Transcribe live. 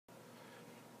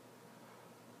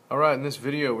Alright, in this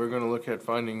video we're going to look at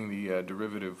finding the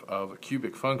derivative of a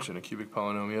cubic function, a cubic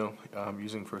polynomial,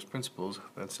 using first principles.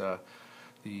 That's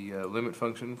the limit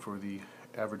function for the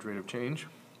average rate of change.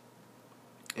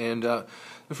 And the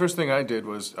first thing I did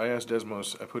was I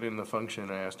put in the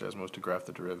function, I asked Desmos to graph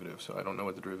the derivative. So I don't know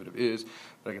what the derivative is,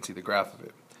 but I can see the graph of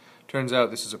it. Turns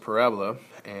out this is a parabola,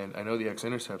 and I know the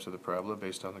x-intercepts of the parabola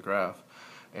based on the graph.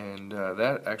 And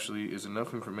that actually is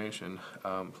enough information,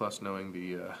 plus knowing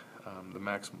the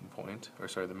maximum point, or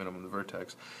sorry, the minimum, the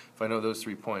vertex. If I know those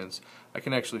 3 points, I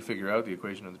can actually figure out the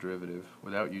equation of the derivative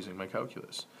without using my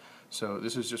calculus. So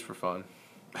this is just for fun.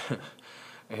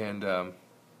 And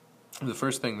the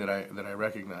first thing that I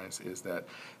recognize is that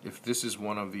if this is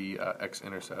one of the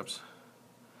x-intercepts,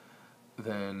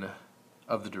 then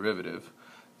of the derivative,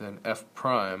 then f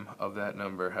prime of that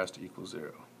number has to equal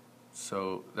 0.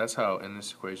 So that's how, in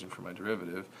this equation for my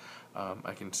derivative,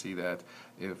 I can see that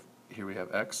if here we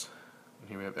have x, and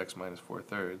here we have x minus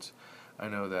 4/3, I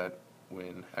know that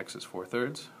when x is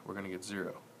 4/3, we're going to get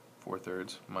 0.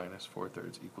 4/3 minus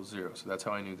 4/3 equals 0. So that's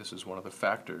how I knew this is one of the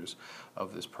factors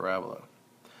of this parabola.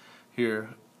 Here,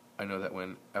 I know that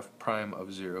when f prime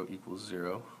of 0 equals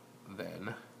 0,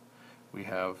 then we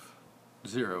have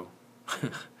 0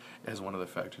 as one of the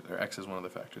factors, or x as one of the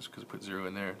factors, because I put 0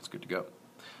 in there, it's good to go.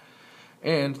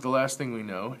 And the last thing we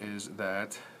know is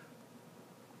that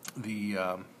the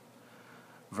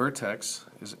vertex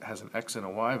has an x and a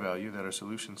y value that are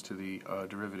solutions to the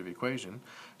derivative equation.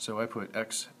 So I put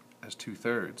x as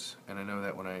 2/3, and I know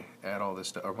that when I add all this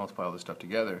stuff, or multiply all this stuff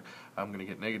together, I'm going to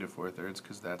get negative 4/3,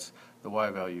 because that's the y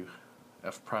value.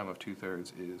 F prime of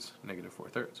 2/3 is negative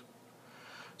 4/3.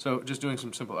 So just doing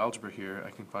some simple algebra here, I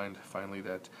can find finally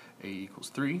that a equals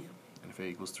 3, and if a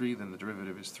equals 3, then the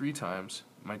derivative is 3 times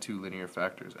my two linear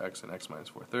factors, x and x minus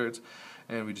 4/3,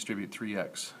 and we distribute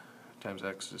 3x times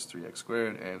x is 3x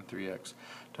squared, and 3x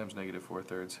times negative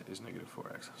 4/3 is negative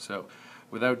 4x. So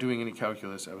without doing any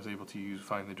calculus, I was able to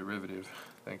find the derivative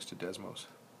thanks to Desmos.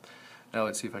 Now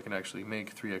let's see if I can actually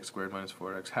make 3x squared minus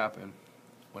 4x happen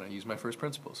when I use my first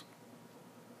principles.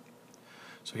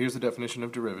 So here's the definition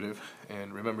of derivative,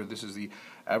 and remember this is the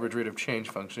average rate of change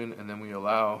function, and then we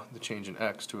allow the change in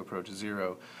x to approach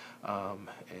 0,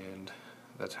 and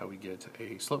that's how we get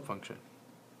a slope function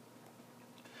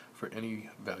for any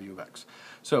value of x.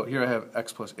 So here I have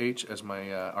x plus h as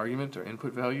my argument or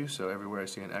input value, so everywhere I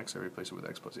see an x I replace it with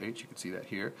x plus h. You can see that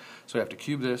here. So I have to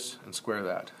cube this and square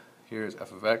that. Here is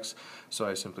f of x, so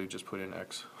I simply just put in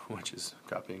x, which is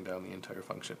copying down the entire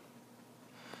function.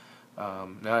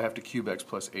 Now I have to cube x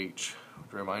plus h.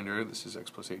 Reminder, this is x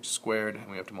plus h squared,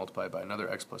 and we have to multiply by another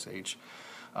x plus h.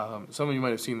 Some of you might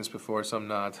have seen this before, some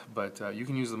not, but you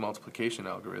can use the multiplication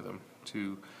algorithm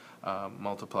to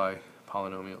multiply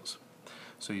polynomials.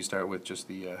 So you start with just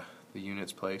the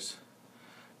units place,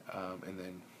 and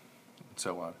then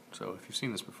so on. So if you've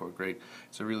seen this before, great.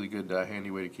 It's a really good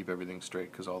handy way to keep everything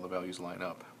straight because all the values line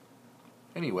up.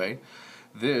 Anyway,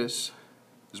 this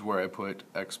is where I put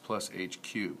x plus h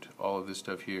cubed. All of this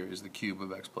stuff here is the cube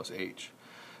of x plus h.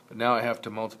 But now I have to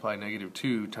multiply negative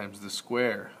 2 times the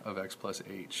square of x plus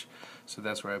h. So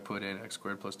that's where I put in x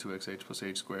squared plus 2xh plus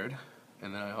h squared.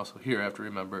 And then I also here have to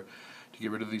remember to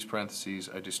get rid of these parentheses,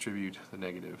 I distribute the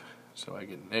negative. So I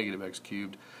get negative x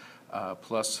cubed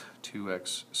plus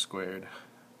 2x squared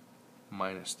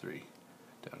minus 3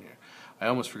 down here. I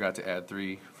almost forgot to add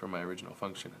 3 from my original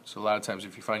function. So a lot of times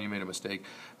if you find you made a mistake,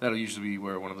 that'll usually be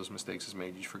where one of those mistakes is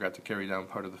made. You forgot to carry down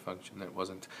part of the function that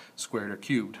wasn't squared or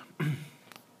cubed.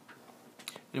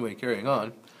 Anyway, carrying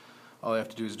on, all I have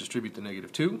to do is distribute the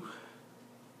negative 2,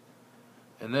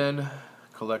 and then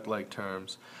collect like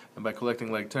terms. And by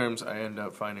collecting like terms, I end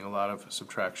up finding a lot of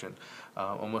subtraction.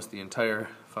 Almost the entire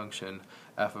function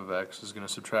f of x is going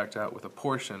to subtract out with a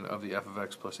portion of the f of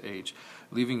x plus h,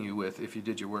 leaving you with, if you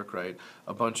did your work right,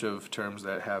 a bunch of terms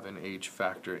that have an h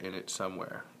factor in it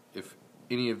somewhere. If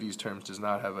any of these terms does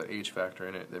not have an h factor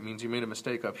in it, that means you made a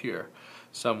mistake up here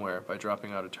somewhere by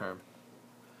dropping out a term.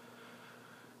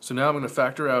 So now I'm going to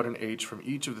factor out an h from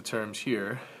each of the terms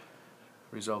here,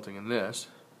 resulting in this,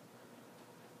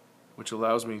 which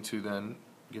allows me to then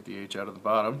get the h out of the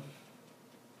bottom.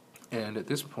 And at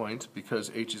this point, because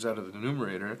h is out of the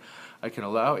numerator, I can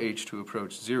allow h to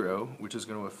approach 0, which is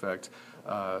going to affect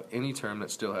any term that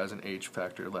still has an h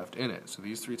factor left in it. So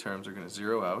these 3 terms are going to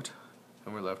 0 out,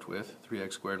 and we're left with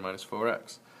 3x squared minus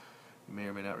 4x. You may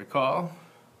or may not recall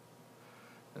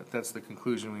that that's the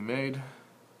conclusion we made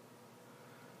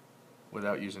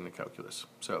without using the calculus.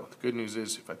 So the good news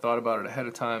is, if I thought about it ahead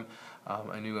of time,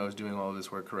 I knew I was doing all of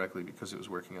this work correctly because it was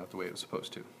working out the way it was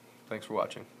supposed to. Thanks for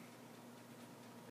watching.